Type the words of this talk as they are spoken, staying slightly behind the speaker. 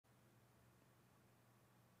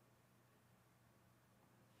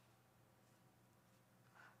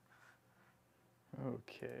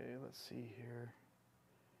Okay, let's see here.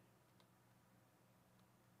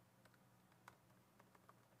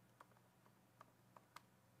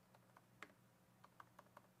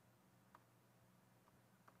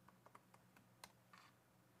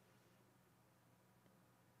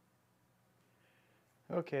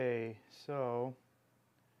 Okay, so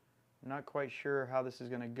I'm not quite sure how this is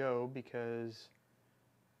going to go because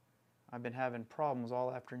I've been having problems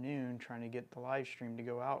all afternoon trying to get the live stream to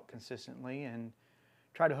go out consistently, and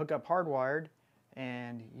try to hook up hardwired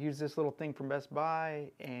and use this little thing from Best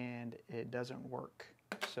Buy, and it doesn't work.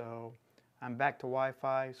 So I'm back to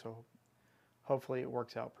Wi-Fi, so hopefully it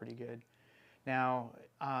works out pretty good. Now,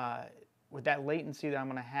 with that latency that I'm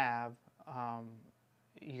going to have,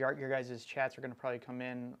 your guys' chats are going to probably come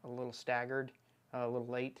in a little staggered, a little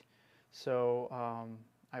late. So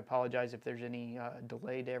I apologize if there's any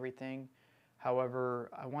delay to everything.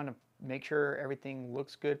 However, I want to make sure everything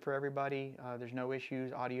looks good for everybody. There's no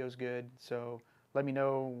issues, audio's good. So let me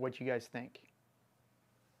know what you guys think.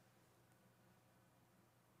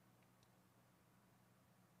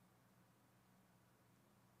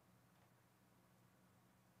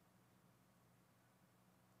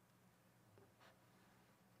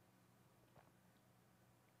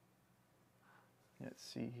 Let's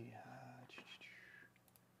see.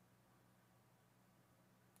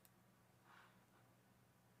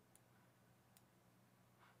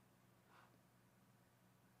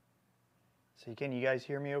 So can you guys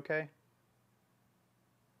hear me okay?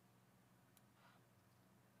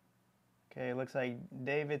 Okay, it looks like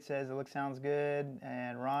David says it sounds good,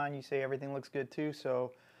 and Ron, you say everything looks good too.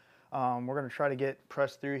 So we're going to try to get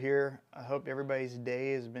pressed through here. I hope everybody's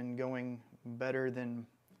day has been going better than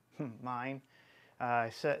mine.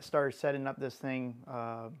 I started setting up this thing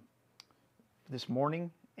this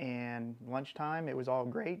morning, and lunchtime it was all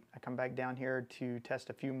great. I come back down here to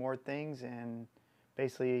test a few more things, and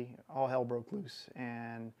basically all hell broke loose,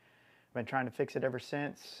 and I've been trying to fix it ever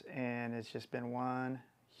since, and it's just been one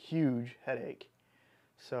huge headache.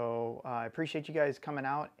 So I appreciate you guys coming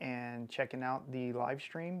out and checking out the live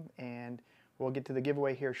stream, and we'll get to the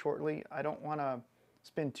giveaway here shortly. I don't want to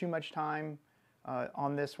spend too much time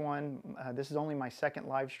on this one. This is only my second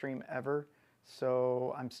live stream ever,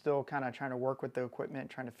 so I'm still kind of trying to work with the equipment,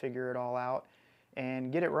 trying to figure it all out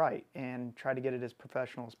and get it right and try to get it as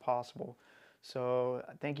professional as possible. So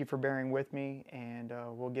thank you for bearing with me, and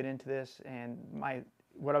we'll get into this. And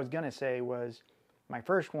what I was going to say was my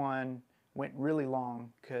first one went really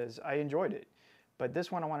long because I enjoyed it. But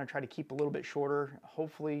this one I want to try to keep a little bit shorter,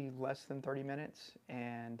 hopefully less than 30 minutes,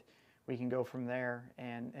 and we can go from there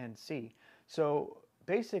and see. So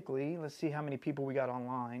basically, let's see how many people we got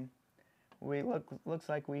online. Looks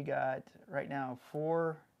like we got right now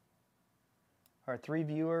 3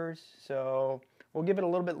 viewers. So we'll give it a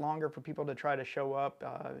little bit longer for people to try to show up.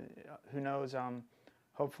 Who knows?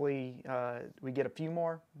 Hopefully we get a few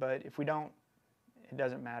more, but if we don't, it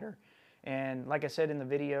doesn't matter. And like I said in the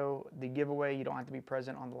video, the giveaway, you don't have to be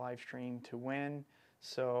present on the live stream to win.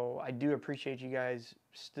 So I do appreciate you guys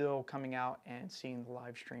still coming out and seeing the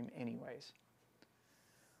live stream anyways.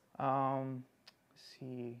 Let's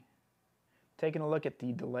see. Taking a look at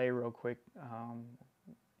the delay real quick.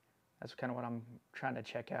 That's kind of what I'm trying to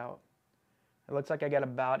check out. It looks like I got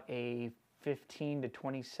about a 15 to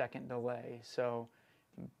 20 second delay. So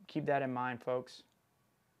keep that in mind, folks.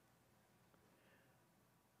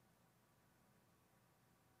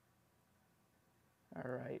 All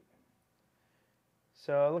right.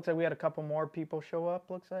 So it looks like we had a couple more people show up,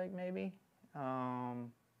 looks like maybe.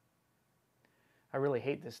 I really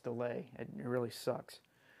hate this delay. It really sucks.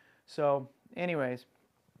 So anyways,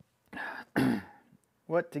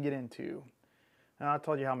 what to get into? I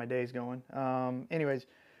told you how my day's going. Anyways,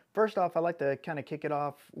 first off, I'd like to kind of kick it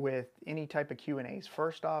off with any type of Q&As.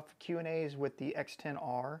 First off, Q&As with the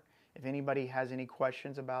X10R. If anybody has any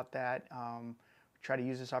questions about that, try to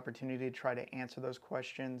use this opportunity to try to answer those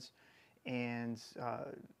questions and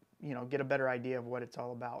you know, get a better idea of what it's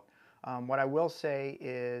all about. What I will say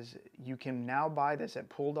is you can now buy this at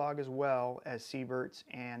Pulldog as well as Siebert's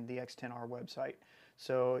and the X10R website.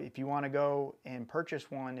 So if you want to go and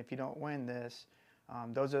purchase one, if you don't win this,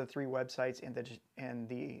 those are the 3 websites,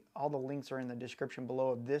 and all the links are in the description below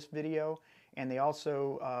of this video, and they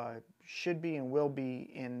also should be and will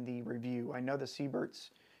be in the review. I know the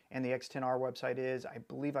Siebert's and the X10R website is. I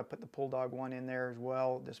believe I put the Pulldog one in there as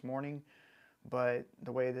well this morning, but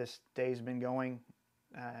the way this day's been going,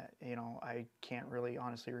 you know, I can't really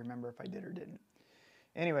honestly remember if I did or didn't.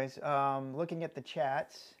 Anyways, looking at the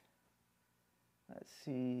chats, let's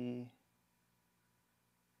see.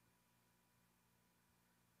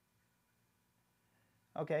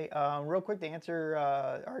 Okay, real quick to answer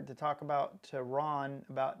or to talk about to Ron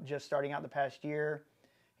about just starting out the past year.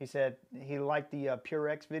 He said he liked the Pure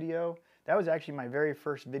X video. That was actually my very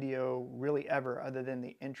first video really ever, other than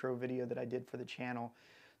the intro video that I did for the channel.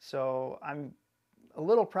 So I'm a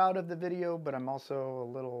little proud of the video, but I'm also a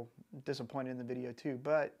little disappointed in the video too.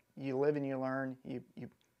 But you live and you learn. You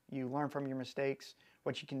learn from your mistakes,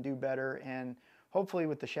 what you can do better, and hopefully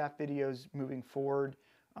with the shaft videos moving forward,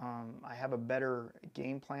 I have a better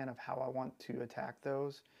game plan of how I want to attack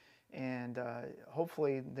those, and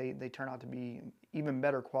hopefully they turn out to be even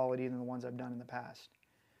better quality than the ones I've done in the past.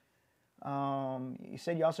 You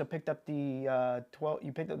said you also picked up the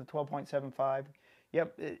 12.75.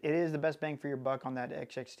 Yep, it is the best bang for your buck on that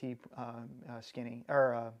XXT skinny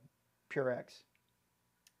or Pure X.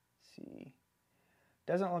 Let's see,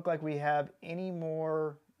 doesn't look like we have any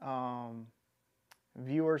more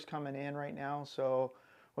viewers coming in right now, so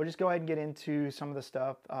we'll just go ahead and get into some of the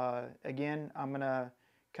stuff. Again, I'm gonna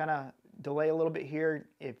kind of delay a little bit here.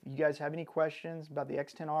 If you guys have any questions about the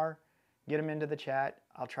X10R, get them into the chat.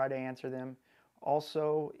 I'll try to answer them.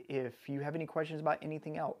 Also, if you have any questions about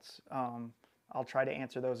anything else, I'll try to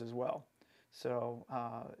answer those as well. So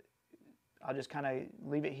I'll just kind of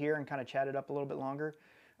leave it here and kind of chat it up a little bit longer.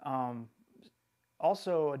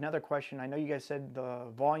 Also, another question. I know you guys said the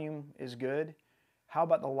volume is good. How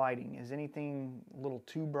about the lighting? Is anything a little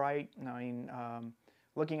too bright? I mean,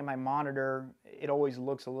 looking at my monitor, it always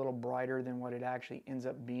looks a little brighter than what it actually ends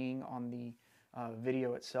up being on the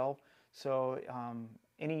video itself. So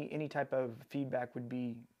any type of feedback would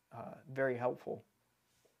be very helpful.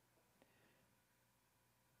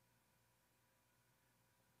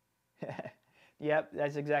 Yep,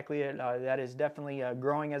 that's exactly it. That is definitely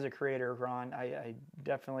growing as a creator, Ron. I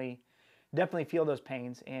definitely feel those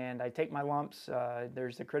pains, and I take my lumps.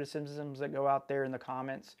 There's the criticisms that go out there in the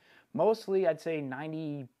comments. Mostly, I'd say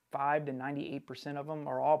 95 to 98% of them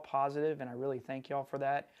are all positive, and I really thank y'all for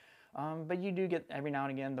that. But you do get every now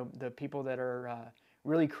and again the people that are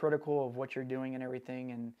really critical of what you're doing and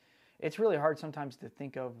everything, and it's really hard sometimes to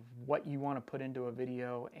think of what you want to put into a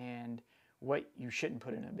video and what you shouldn't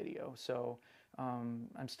put in a video. So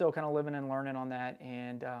I'm still kind of living and learning on that,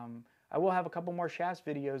 and I will have a couple more shafts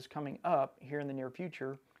videos coming up here in the near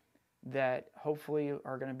future that hopefully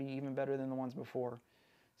are going to be even better than the ones before.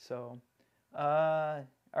 So, all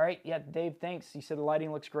right, yeah, Dave, thanks. He said the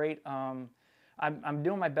lighting looks great. I'm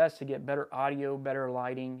doing my best to get better audio, better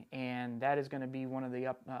lighting, and that is going to be one of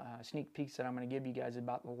the sneak peeks that I'm going to give you guys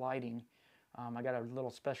about the lighting. I got a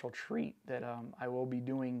little special treat that I will be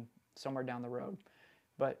doing somewhere down the road.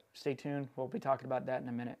 But stay tuned. We'll be talking about that in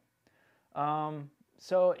a minute.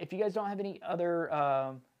 So if you guys don't have any other,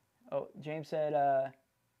 oh, James said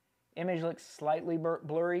image looks slightly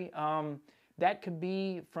blurry. That could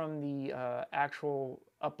be from the actual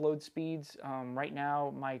upload speeds. Right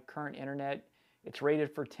now, my current internet, it's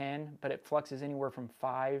rated for 10, but it fluxes anywhere from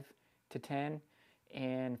 5 to 10.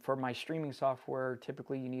 And for my streaming software,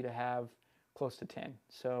 typically you need to have close to 10.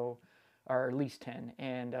 So, or at least 10,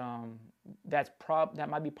 and that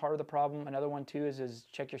might be part of the problem. Another one too is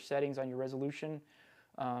check your settings on your resolution.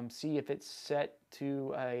 See if it's set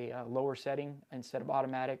to a lower setting instead of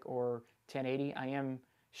automatic or 1080. I am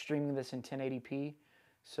streaming this in 1080p,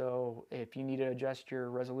 so if you need to adjust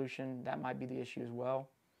your resolution, that might be the issue as well.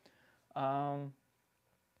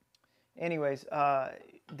 Anyways,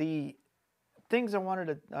 the things I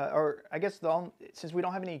wanted to, or I guess since we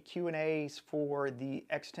don't have any Q&As for the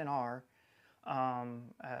X10R,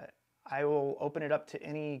 I will open it up to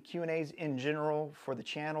any Q&As in general for the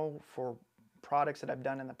channel, for products that I've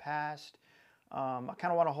done in the past. I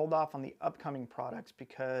kind of want to hold off on the upcoming products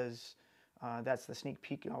because that's the sneak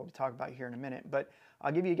peek I'll be talking about here in a minute. But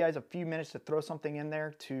I'll give you guys a few minutes to throw something in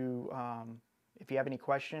there to, if you have any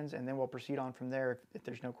questions, and then we'll proceed on from there if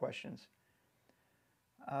there's no questions.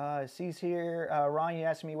 It sees here, Ron, you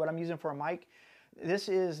asked me what I'm using for a mic. This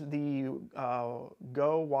is the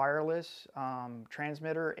Go wireless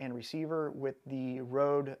transmitter and receiver with the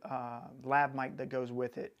Rode lav mic that goes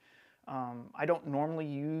with it. I don't normally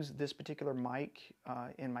use this particular mic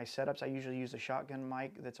in my setups. I usually use a shotgun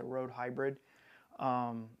mic that's a Rode Hybrid.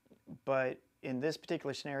 But in this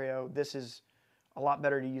particular scenario, this is a lot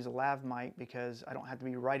better to use a lav mic because I don't have to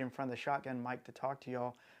be right in front of the shotgun mic to talk to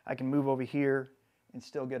y'all. I can move over here and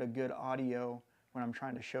still get a good audio when I'm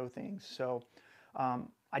trying to show things. So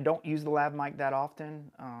I don't use the lav mic that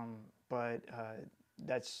often, but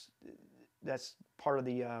that's part of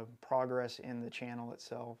the progress in the channel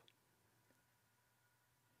itself.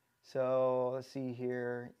 So let's see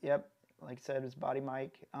here. Yep, like I said, it's body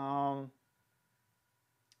mic.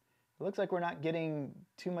 it looks like we're not getting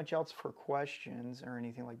too much else for questions or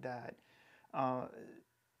anything like that.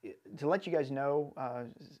 To let you guys know,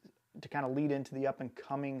 to kind of lead into the up and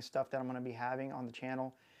coming stuff that I'm going to be having on the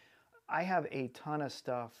channel, I have a ton of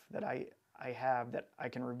stuff that I have that I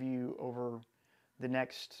can review over the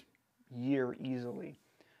next year easily.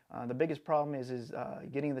 The biggest problem is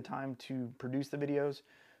getting the time to produce the videos.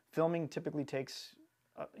 Filming typically takes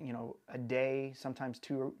you know, a day, sometimes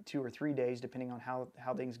two or 3 days, depending on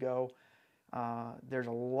how things go. There's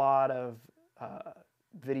a lot of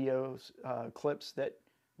videos, clips that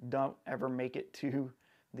don't ever make it to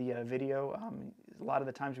the video. A lot of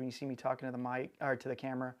the times when you see me talking to the mic or to the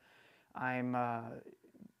camera, I'm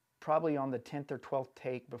probably on the 10th or 12th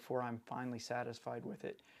take before I'm finally satisfied with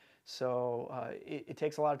it. So it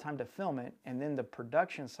takes a lot of time to film it, and then the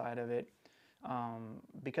production side of it,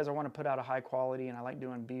 because I want to put out a high quality and I like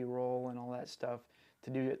doing B-roll and all that stuff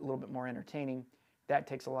to do it a little bit more entertaining, that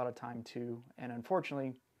takes a lot of time too. And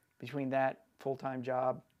unfortunately, between that full-time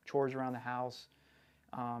job, chores around the house,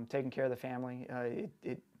 taking care of the family,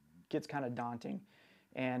 it gets kind of daunting.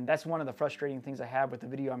 And that's one of the frustrating things I have with the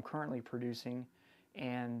video I'm currently producing.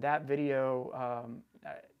 And that video,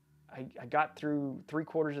 I got through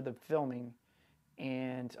 3/4 of the filming,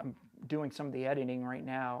 and I'm doing some of the editing right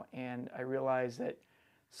now, and I realized that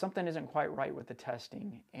something isn't quite right with the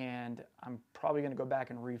testing, and I'm probably going to go back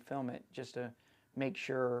and refilm it just to make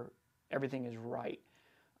sure everything is right.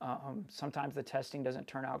 Sometimes the testing doesn't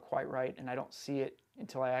turn out quite right, and I don't see it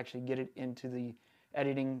until I actually get it into the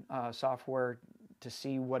editing software to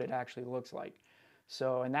see what it actually looks like.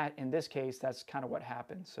 So in this case, that's kind of what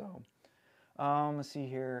happened. So let's see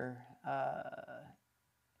here.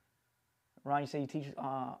 Ron, you say you teach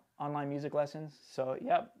online music lessons? So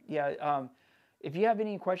yeah. If you have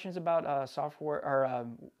any questions about software or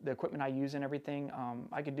the equipment I use and everything,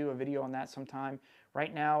 I could do a video on that sometime.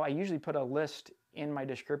 Right now, I usually put a list in my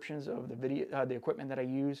descriptions of the video, the equipment that I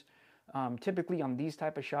use. Typically on these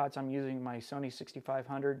type of shots, I'm using my Sony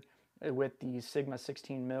A6500 with the Sigma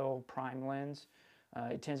 16mm prime lens.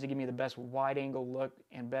 It tends to give me the best wide angle look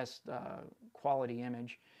and best quality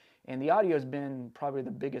image. And the audio has been probably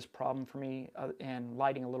the biggest problem for me, and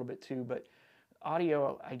lighting a little bit too, but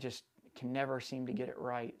audio, I just can never seem to get it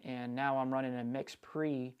right. And now I'm running a mix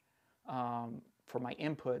pre for my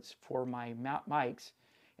inputs for my mics.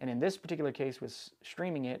 And in this particular case with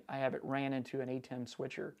streaming it, I have it ran into an ATEM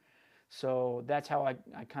switcher. So that's how I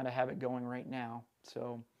kind of have it going right now.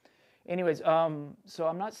 So anyways, so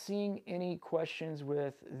I'm not seeing any questions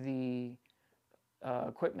with the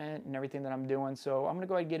equipment and everything that I'm doing. So I'm going to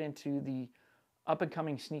go ahead and get into the up and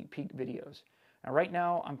coming sneak peek videos. Now right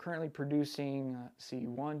now I'm currently producing,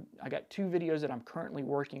 I got 2 videos that I'm currently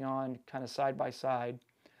working on kind of side by side.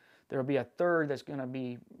 There'll be a third that's going to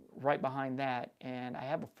be right behind that, and I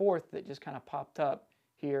have a fourth that just kind of popped up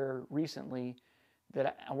here recently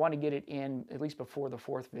that I want to get it in at least before the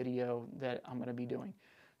 4th video that I'm going to be doing.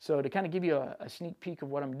 So to kind of give you a sneak peek of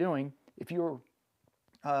what I'm doing, if you're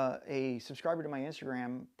a subscriber to my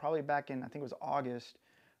Instagram, probably back in, I think it was August,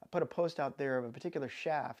 I put a post out there of a particular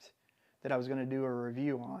shaft that I was going to do a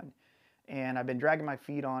review on. And I've been dragging my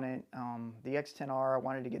feet on it. The X10R, I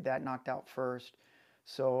wanted to get that knocked out first.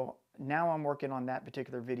 So now I'm working on that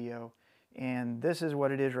particular video. And this is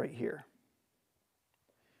what it is right here.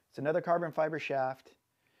 It's another carbon fiber shaft.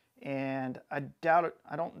 And I doubt it,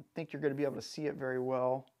 I don't think you're going to be able to see it very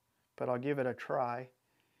well, but I'll give it a try.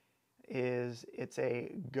 It's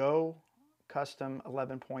a Go Custom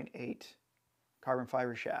 11.8 carbon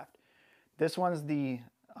fiber shaft. This one's the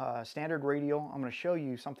standard radial. I'm going to show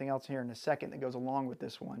you something else here in a second that goes along with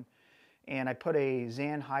this one. And I put a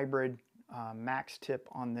DJI Hybrid max tip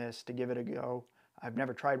on this to give it a go. I've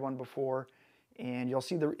never tried one before, and you'll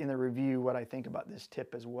see in the review what I think about this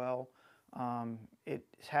tip as well. It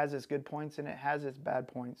has its good points and it has its bad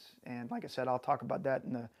points, and like I said, I'll talk about that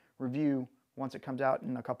in the review once it comes out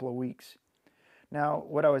in a couple of weeks. Now,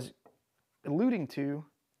 what I was alluding to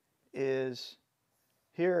is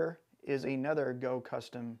here is another Go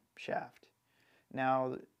Custom shaft.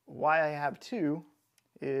 Now, why I have 2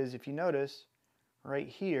 is, if you notice right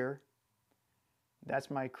here,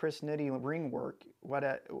 that's my Chris Nitty ring work.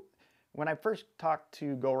 When I first talked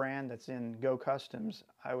to Goran, that's in Go Customs,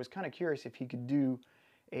 I was kind of curious if he could do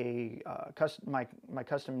a my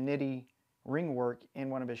custom Nitty ring work in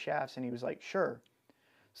one of his shafts, and he was like, sure.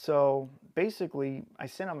 So basically, I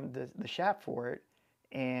sent him the shaft for it,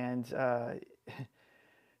 and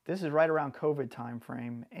this is right around COVID time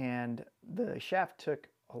frame, and the shaft took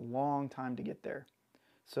a long time to get there.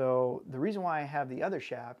 So the reason why I have the other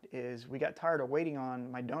shaft is we got tired of waiting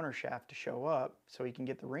on my donor shaft to show up so he can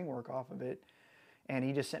get the ring work off of it. and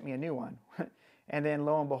he just sent me a new one. And then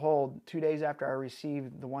lo and behold, 2 days after I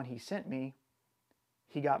received the one he sent me,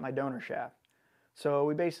 he got my donor shaft. So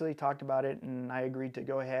we basically talked about it, and I agreed to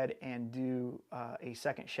go ahead and do a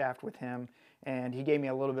second shaft with him. And he gave me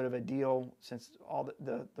a little bit of a deal since all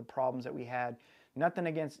the problems that we had. Nothing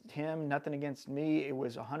against him, nothing against me. It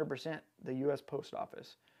was 100% the U.S. Post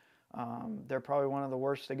Office. They're probably one of the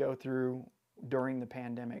worst to go through during the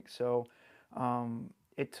pandemic. So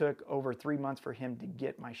it took over 3 months for him to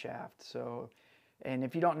get my shaft. So, and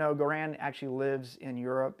if you don't know, Goran actually lives in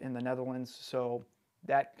Europe, in the Netherlands. So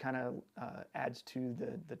that kind of adds to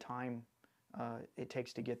the time it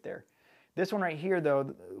takes to get there. This one right here, though,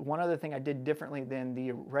 one other thing I did differently than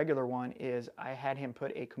the regular one is I had him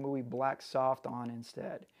put a Kamui Black Soft on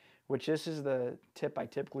instead, which this is the tip I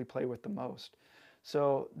typically play with the most.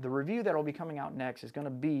 So the review that will be coming out next is going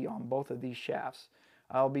to be on both of these shafts.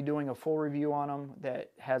 I'll be doing a full review on them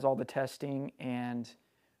that has all the testing and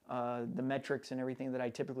the metrics and everything that I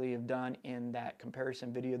typically have done in that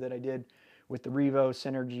comparison video that I did with the Revo,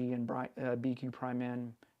 Synergy, and BQ Prime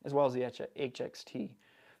N, as well as the HXT.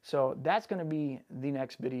 So that's going to be the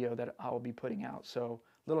next video that I'll be putting out. So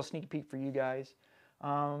little sneak peek for you guys.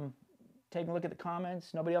 Taking a look at the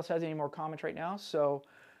comments. Nobody else has any more comments right now. So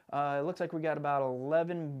it looks like we got about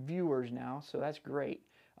 11 viewers now. So that's great.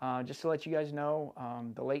 Just to let you guys know,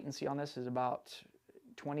 the latency on this is about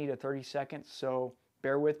 20 to 30 seconds. So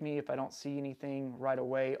bear with me if I don't see anything right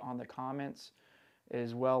away on the comments,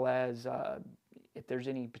 as well as if there's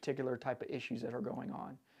any particular type of issues that are going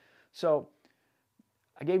on. So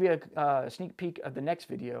I gave you a sneak peek of the next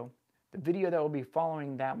video. The video that will be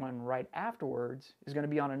following that one right afterwards is going to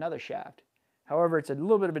be on another shaft. However, it's a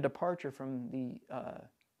little bit of a departure from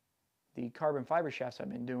the carbon fiber shafts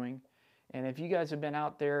I've been doing. And if you guys have been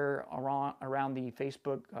out there around the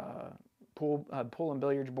Facebook pool and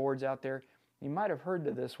billiards boards out there, you might have heard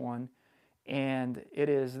of this one. And it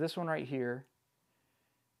is this one right here.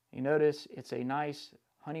 You notice it's a nice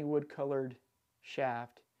honeywood colored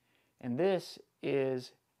shaft. And this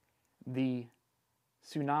is the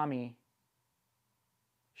Tsunami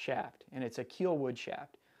shaft, and it's a keelwood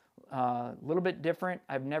shaft. A little bit different.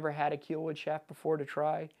 I've never had a keelwood shaft before to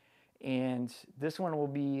try, and this one will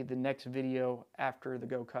be the next video after the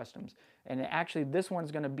Go Customs. And actually, this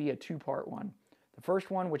one's going to be a two-part one. The first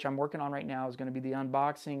one, which I'm working on right now, is going to be the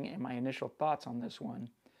unboxing and my initial thoughts on this one.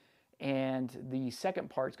 And the second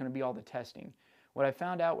part is going to be all the testing. What I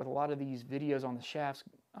found out with a lot of these videos on the shafts,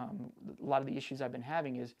 a lot of the issues I've been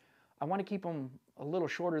having is I want to keep them a little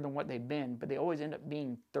shorter than what they've been, but they always end up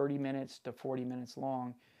being 30 minutes to 40 minutes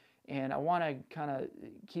long. And I want to kind of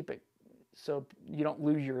keep it so you don't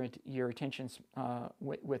lose your attention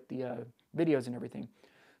with the videos and everything.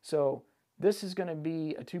 So this is going to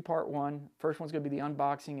be a two-part one. First one's going to be the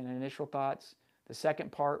unboxing and initial thoughts. The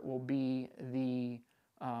second part will be the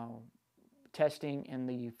testing and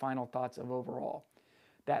the final thoughts of overall.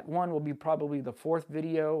 That one will be probably the fourth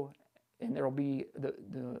video, and there will be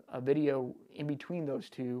a video in between those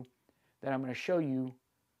two that I'm going to show you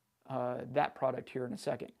that product here in a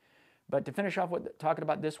second. But to finish off with talking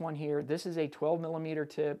about this one here, this is a 12 millimeter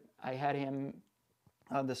tip. I had him,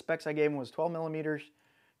 the specs I gave him was 12 millimeters,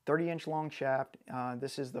 30-inch long shaft.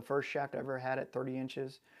 This is the first shaft I ever had at 30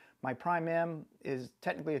 inches. My Prime M is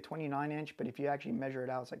technically a 29-inch, but if you actually measure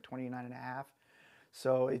it out, it's like 29.5.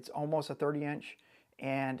 So it's almost a 30-inch.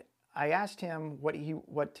 And I asked him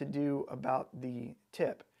what to do about the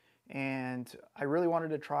tip. And I really wanted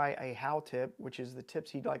to try a How tip, which is the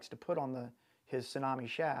tips he likes to put on his Tsunami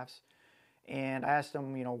shafts. And I asked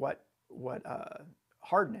him, you know, what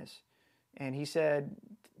hardness. And he said,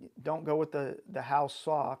 don't go with the How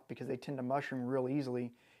soft because they tend to mushroom real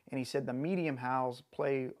easily. And he said the medium Hows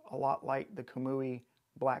play a lot like the Kamui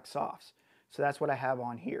Black Softs. So that's what I have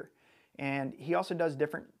on here. And he also does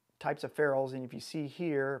different types of ferrules. And if you see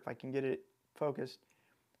here, if I can get it focused,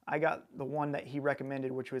 I got the one that he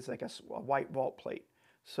recommended, which was like a white vault plate.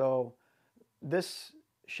 So this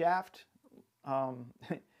shaft, you're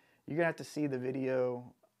gonna have to see the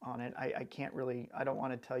video on it. I can't really, I don't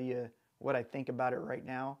want to tell you what I think about it right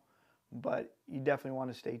now, but you definitely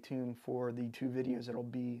want to stay tuned for the two videos that'll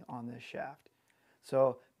be on this shaft.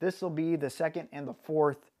 So this will be the second and the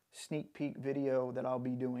fourth sneak peek video that I'll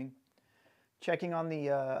be doing. Checking on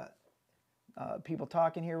the people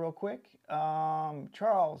talking here real quick.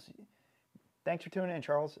 Charles, thanks for tuning in,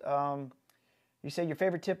 Charles. You say your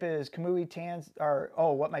favorite tip is Kamui Tan, or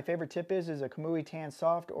what my favorite tip is a Kamui Tan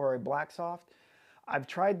soft or a black soft. I've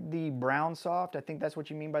tried the brown soft. I think that's what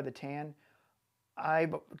you mean by the tan.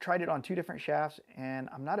 I've tried it on two different shafts, and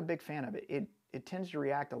I'm not a big fan of it. It tends to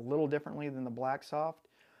react a little differently than the black soft.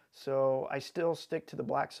 So I still stick to the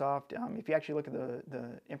black soft. If you actually look at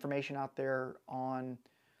the information out there on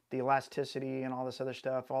the elasticity and all this other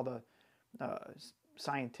stuff, all the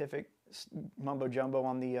scientific mumbo jumbo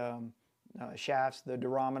on the shafts, the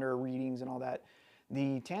durometer readings and all that,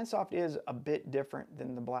 the tan soft is a bit different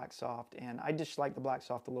than the black soft, and I just like the black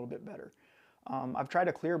soft a little bit better. I've tried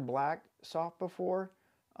a clear black soft before,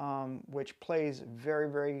 which plays very,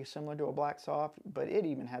 very similar to a black soft, but it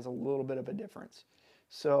even has a little bit of a difference.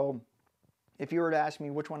 So if you were to ask me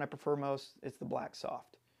which one I prefer most, it's the black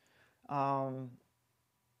soft. And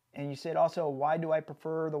you said also, why do I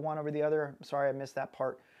prefer the one over the other? Sorry, I missed that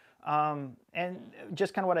part. And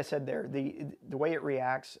just kind of what I said there, the way it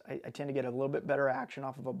reacts, I tend to get a little bit better action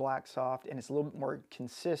off of a black soft, and it's a little bit more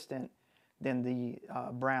consistent than the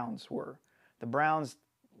browns were. The browns,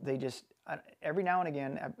 they just, every now and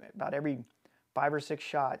again, about every 5 or 6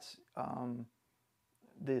 shots,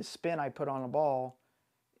 the spin I put on a ball,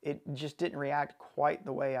 it just didn't react quite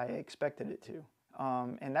the way I expected it to.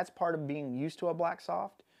 And that's part of being used to a black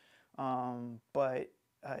soft, but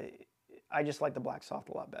I just like the black soft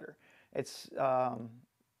a lot better. It's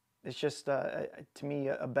just, to me,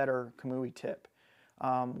 a better Kamui tip.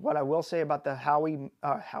 What I will say about the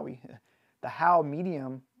the How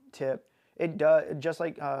medium tip, it does, just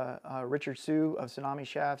like Richard Sue of Tsunami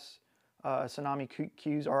Shafts, Tsunami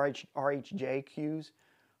Qs, RHJ Qs,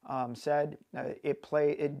 said,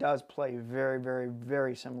 it does play very, very,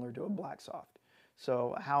 very similar to a black soft.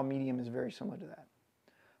 So How medium is very similar to that.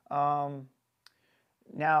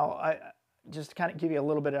 Now, just to kind of give you a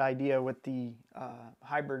little bit of idea with the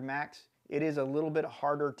Hybrid Max, it is a little bit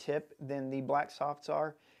harder tip than the black softs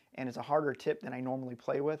are, and it's a harder tip than I normally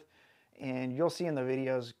play with. And you'll see in the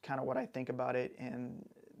videos kind of what I think about it, and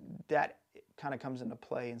that kind of comes into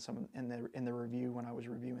play in the review when I was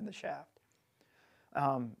reviewing the shaft.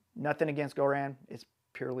 Nothing against Goran, it's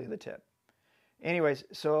purely the tip. Anyways,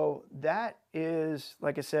 so that is,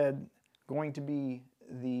 like I said, going to be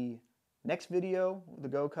the next video, the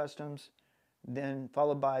Go Customs, then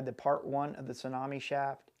followed by the part 1 of the Tsunami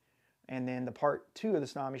shaft, and then the part 2 of the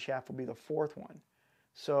Tsunami shaft will be the 4th one.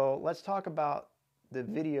 So let's talk about the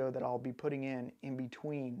video that I'll be putting in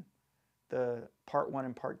between the part 1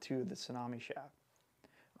 and part 2 of the Tsunami shaft.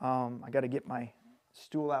 I got to get my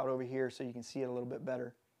stool out over here so you can see it a little bit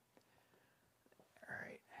better. All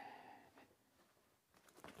right.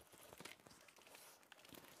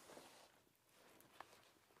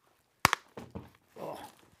 Oh.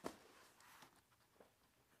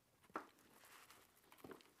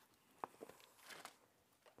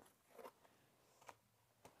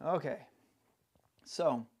 Okay.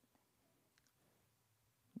 So,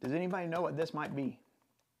 does anybody know what this might be?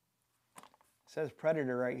 It says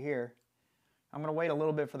Predator right here. I'm going to wait a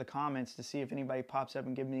little bit for the comments to see if anybody pops up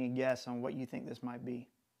and give me a guess on what you think this might be.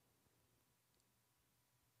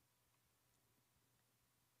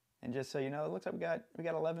 And just so you know, it looks like we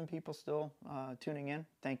got 11 people still tuning in.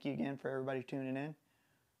 Thank you again for everybody tuning in.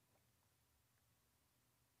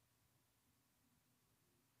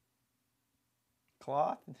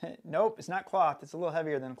 Cloth? Nope, it's not cloth. It's a little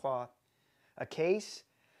heavier than cloth. A case?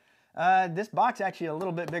 This box is actually a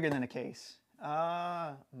little bit bigger than a case.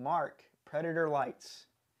 Mark, Predator lights.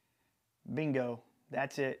 Bingo,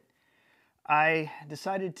 that's it. I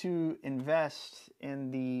decided to invest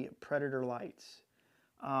in the Predator lights.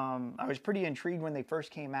 I was pretty intrigued when they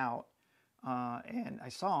first came out, and I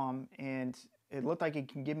saw them, and it looked like it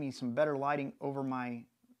can give me some better lighting over my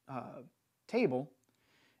table.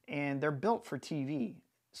 And they're built for TV,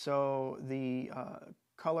 so the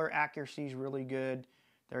color accuracy is really good.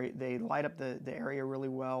 They light up the area really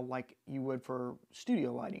well, like you would for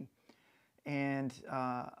studio lighting. And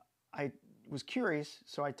I was curious,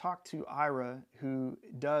 so I talked to Ira, who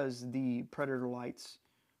does the Predator lights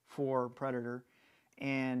for Predator,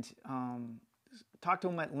 and talked to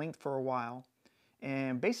him at length for a while.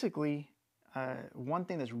 And basically, one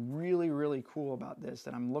thing that's really, really cool about this,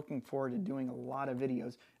 that I'm looking forward to doing a lot of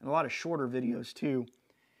videos, and a lot of shorter videos too,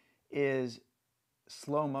 is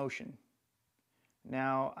slow motion.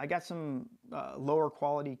 Now, I got some lower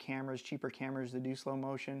quality cameras, cheaper cameras that do slow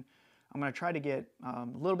motion. I'm going to try to get a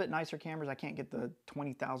little bit nicer cameras. I can't get the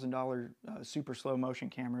 $20,000 super slow motion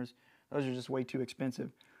cameras. Those are just way too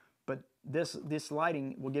expensive. But this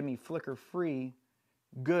lighting will give me flicker-free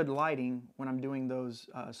good lighting when I'm doing those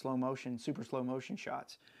slow motion, super slow motion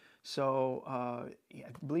shots. So yeah,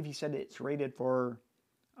 I believe he said it's rated for,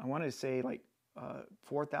 I want to say like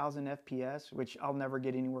 4,000 FPS, which I'll never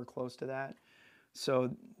get anywhere close to that.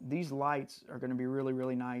 So these lights are going to be really,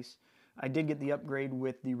 really nice. I did get the upgrade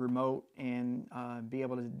with the remote and be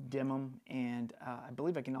able to dim them, and I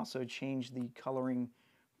believe I can also change the coloring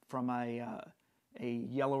from a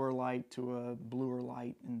yellower light to a bluer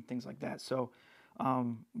light and things like that. So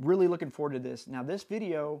really looking forward to this. Now this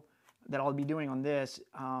video that I'll be doing on this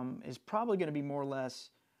is probably going to be more or less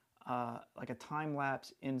like a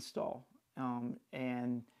time-lapse install,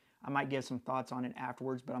 and I might give some thoughts on it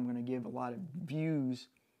afterwards, but I'm going to give a lot of views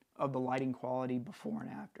of the lighting quality before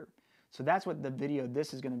and after. So that's what the video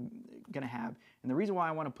this is going to have. And the reason why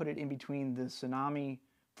I want to put it in between the Tsunami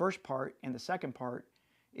first part and the second part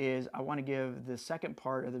is I want to give the second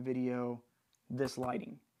part of the video this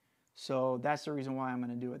lighting. So that's the reason why I'm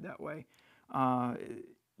going to do it that way.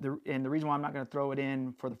 And the reason why I'm not going to throw it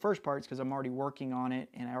in for the first part is because I'm already working on it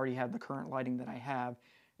and I already have the current lighting that I have,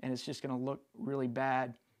 and it's just going to look really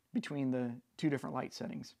bad between the two different light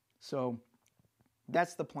settings. So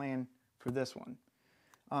that's the plan for this one.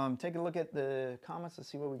 Take a look at the comments. Let's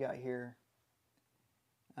see what we got here.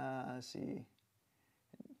 Let's see.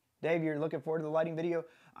 Dave, you're looking forward to the lighting video?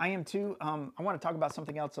 I am too. I want to talk about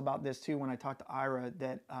something else about this too when I talk to Ira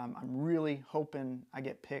that I'm really hoping I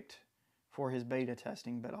get picked for his beta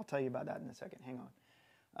testing, but I'll tell you about that in a second. Hang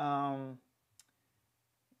on.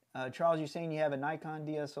 Charles, you're saying you have a Nikon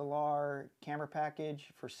DSLR camera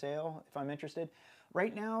package for sale if I'm interested.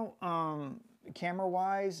 Right now,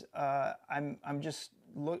 camera-wise, I'm not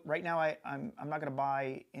going to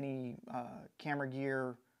buy any camera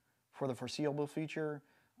gear for the foreseeable future.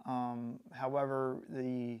 However,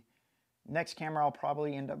 the next camera I'll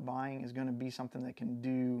probably end up buying is going to be something that can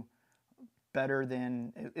do better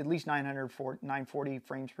than at least 940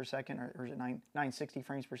 frames per second, or is it 960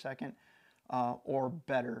 frames per second, or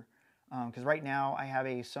better. Because right now I have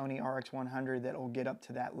a Sony RX100 that will get up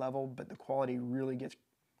to that level, but the quality really gets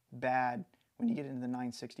bad when you get into the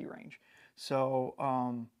 960 range.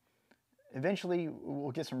 So eventually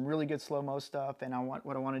we'll get some really good slow-mo stuff, and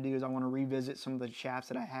what I want to do is I want to revisit some of the shafts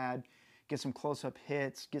that I had, get some close-up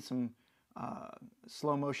hits, get some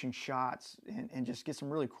slow motion shots, and just get some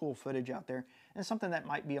really cool footage out there. And something that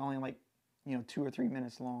might be only like 2 or 3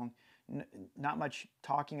 minutes long. Not much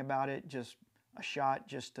talking about it, just a shot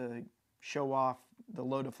just to show off the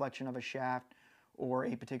low deflection of a shaft or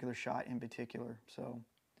a particular shot in particular. So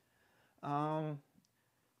no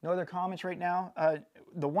other comments right now.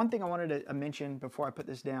 The one thing I wanted to mention before I put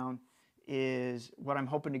this down is what I'm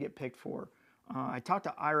hoping to get picked for. I talked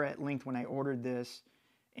to Ira at length when I ordered this,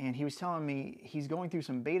 and he was telling me he's going through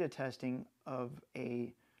some beta testing of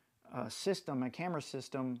a system, a camera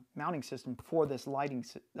system, mounting system for this lighting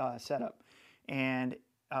setup. And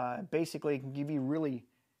basically it can give you really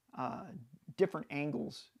different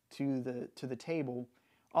angles to the table,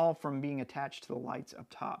 all from being attached to the lights up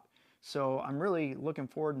top. So I'm really looking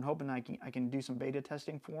forward and hoping I can do some beta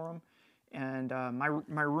testing for them. And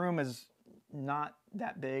my room is not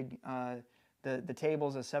that big. The table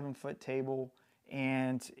is a 7-foot table,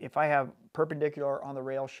 and if I have perpendicular on the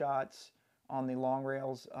rail shots on the long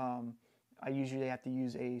rails, I usually have to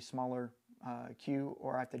use a smaller cue,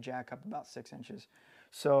 or I have to jack up about 6 inches.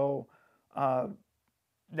 So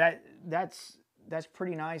that's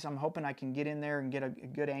pretty nice. I'm hoping I can get in there and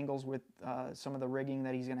get good angles with some of the rigging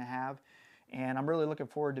that he's going to have, and I'm really looking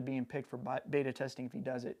forward to being picked for beta testing if he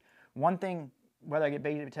does it. One thing, whether I get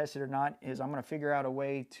beta tested or not, is I'm going to figure out a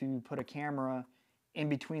way to put a camera in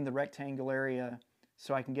between the rectangle area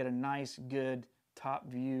so I can get a nice, good top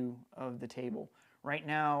view of the table. Right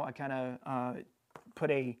now, I kind of put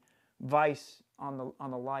a vise on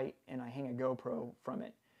the light, and I hang a GoPro from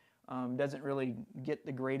it. Doesn't really get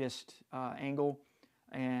the greatest angle,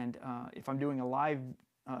 and if I'm doing a live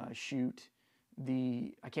shoot,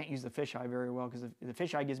 I can't use the fisheye very well, because the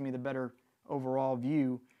fisheye gives me the better overall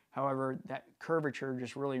view. However, that curvature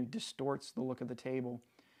just really distorts the look of the table.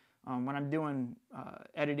 When I'm doing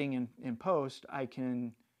editing in post, I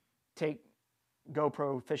can take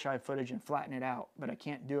GoPro fisheye footage and flatten it out, but I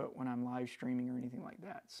can't do it when I'm live streaming or anything like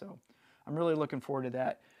that. So I'm really looking forward to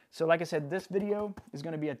that. So like I said, this video is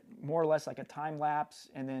going to be more or less like a time lapse,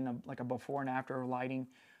 and then like a before and after lighting.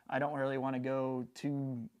 I don't really want to go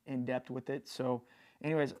too in depth with it. So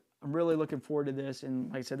anyways, I'm really looking forward to this.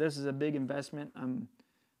 And like I said, this is a big investment.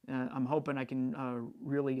 I'm hoping I can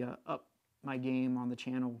really up my game on the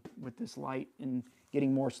channel with this light and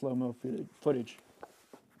getting more slow-mo footage.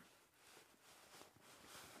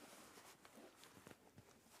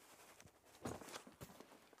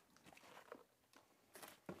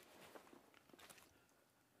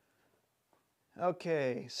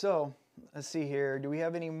 Okay, so let's see here. Do we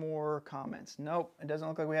have any more comments? Nope, it doesn't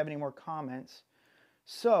look like we have any more comments.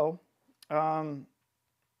 So, in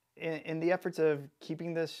the efforts of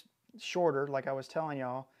keeping this shorter, like I was telling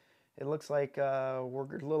y'all, it looks like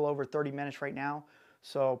we're a little over 30 minutes right now.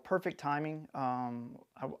 So perfect timing.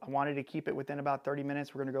 I wanted to keep it within about 30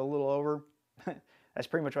 minutes. We're going to go a little over. That's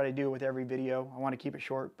pretty much what I do with every video. I want to keep it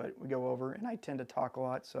short, but we go over, and I tend to talk a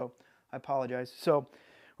lot, so I apologize. So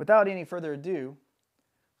without any further ado,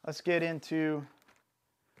 let's get into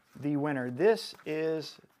the winner. This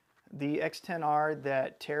is the X10R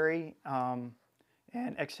that Terry and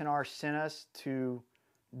X10R sent us to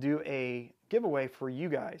do a giveaway for you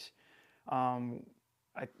guys. I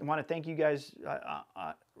want to thank you guys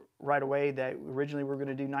right away that originally we were going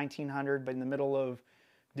to do 1900, but in the middle of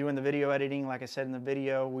doing the video editing, like I said in the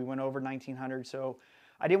video, we went over 1900. So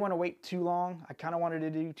I didn't want to wait too long. I kind of wanted to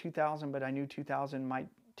do 2000, but I knew 2000 might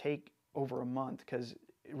take over a month because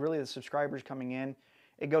really the subscribers coming in,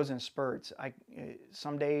 it goes in spurts.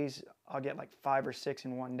 Some days I'll get like 5 or 6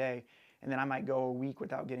 in one day, and then I might go a week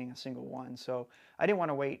without getting a single one. So I didn't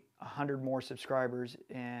want to wait 100 more subscribers,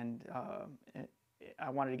 and I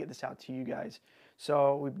wanted to get this out to you guys.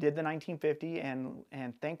 So we did the 1950, and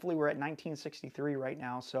thankfully we're at 1963 right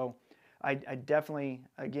now. So I definitely,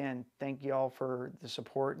 again, thank y'all for the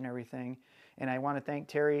support and everything. And I want to thank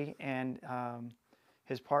Terry and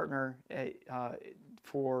his partner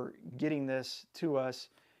for getting this to us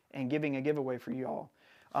and giving a giveaway for y'all.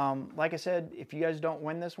 Like I said, if you guys don't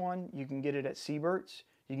win this one, you can get it at Seabert's,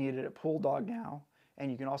 you can get it at Pool Dog now,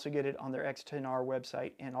 and you can also get it on their X10R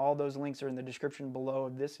website. And all those links are in the description below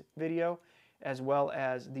of this video, as well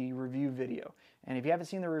as the review video. And if you haven't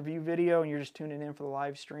seen the review video and you're just tuning in for the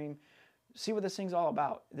live stream, see what this thing's all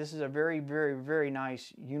about. This is a very, very, very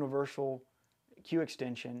nice universal cue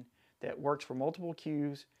extension that works for multiple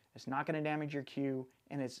cues. It's not going to damage your cue,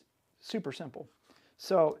 and it's super simple.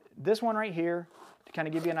 So this one right here, to kind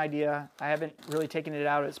of give you an idea, I haven't really taken it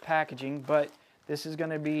out of its packaging, but this is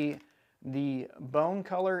going to be the bone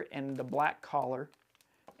color and the black collar,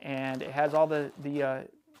 and it has all the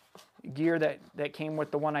gear that came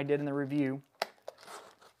with the one I did in the review.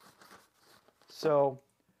 So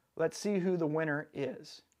let's see who the winner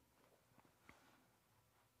is.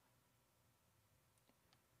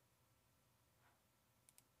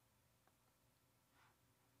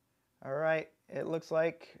 All right, it looks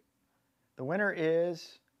like the winner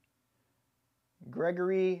is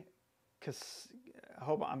Gregory. I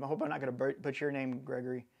hope I'm not going to butcher your name,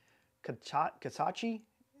 Gregory. Kasachi,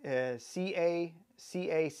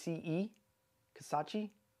 C-A-C-A-C-E, Kasachi.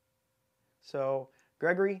 So,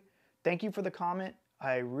 Gregory, thank you for the comment.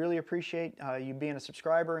 I really appreciate you being a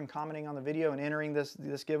subscriber and commenting on the video and entering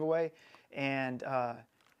this giveaway. And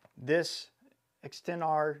this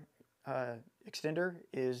X10R extender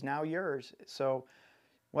is now yours. So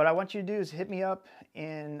what I want you to do is hit me up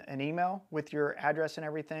in an email with your address and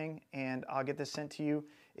everything, and I'll get this sent to you.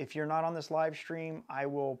 If you're not on this live stream, I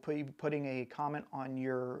will be putting a comment on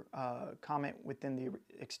your comment within the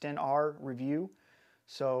X10R review.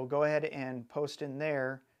 So go ahead and post in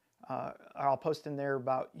there. I'll post in there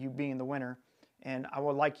about you being the winner. And I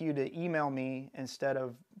would like you to email me instead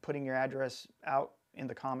of putting your address out in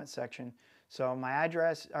the comment section. So my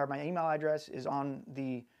address, or my email address, is on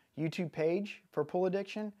the YouTube page for Pool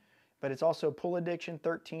Addiction, but it's also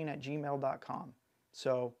pooladdiction13@gmail.com.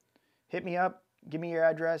 So hit me up, give me your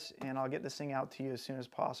address, and I'll get this thing out to you as soon as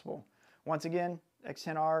possible. Once again,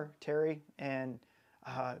 X10R, Terry, and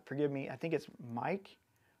forgive me, I think it's Mike.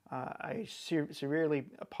 I severely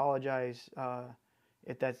apologize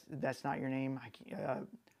if that's not your name.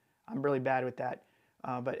 I'm really bad with that.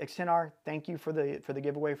 But X10R, thank you for the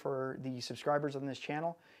giveaway for the subscribers on this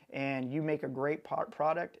channel, and you make a great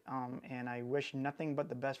product, and I wish nothing but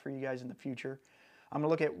the best for you guys in the future. I'm going to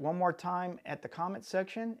look at one more time at the comment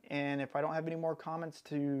section, and if I don't have any more comments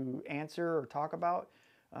to answer or talk about,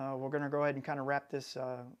 we're going to go ahead and kind of wrap this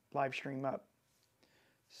live stream up.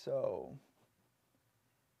 So,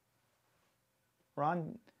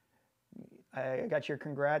 Ron, I got your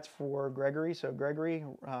congrats for Gregory. So Gregory,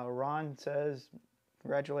 Ron says,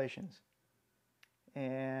 congratulations.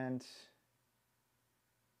 And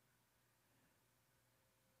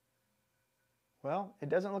well, it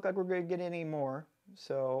doesn't look like we're going to get any more.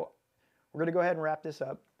 So we're going to go ahead and wrap this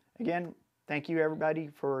up. Again, thank you everybody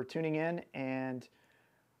for tuning in, and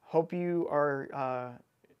hope you are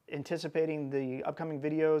anticipating the upcoming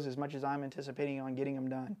videos as much as I'm anticipating on getting them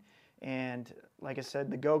done. And like I said,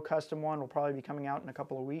 the Go Custom one will probably be coming out in a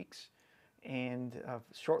couple of weeks, and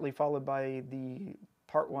shortly followed by the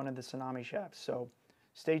part 1 of the Tsunami Shafts. So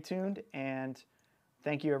stay tuned, and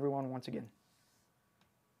thank you everyone once again.